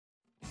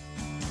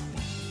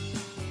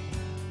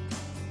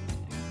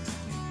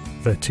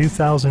the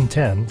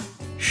 2010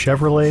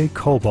 Chevrolet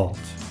Cobalt.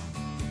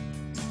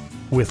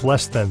 With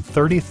less than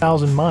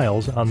 30,000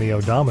 miles on the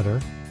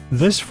odometer,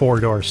 this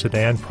four-door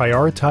sedan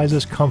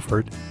prioritizes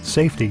comfort,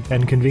 safety,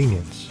 and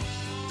convenience.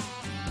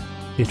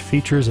 It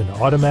features an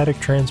automatic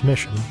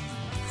transmission,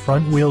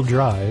 front-wheel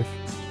drive,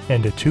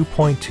 and a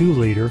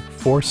 2.2-liter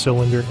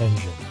four-cylinder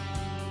engine.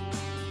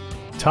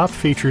 Top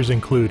features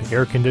include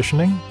air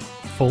conditioning,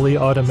 fully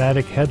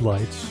automatic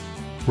headlights,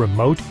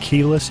 remote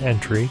keyless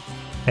entry,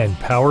 and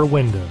power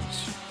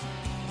windows.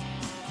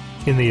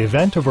 In the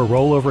event of a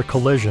rollover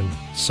collision,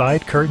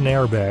 side curtain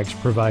airbags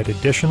provide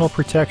additional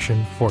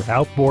protection for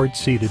outboard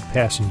seated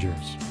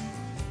passengers.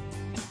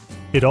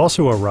 It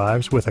also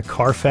arrives with a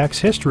Carfax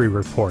history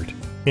report,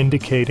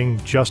 indicating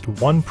just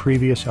one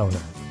previous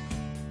owner.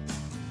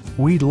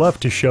 We'd love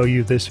to show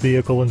you this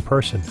vehicle in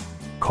person.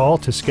 Call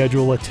to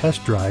schedule a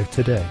test drive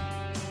today.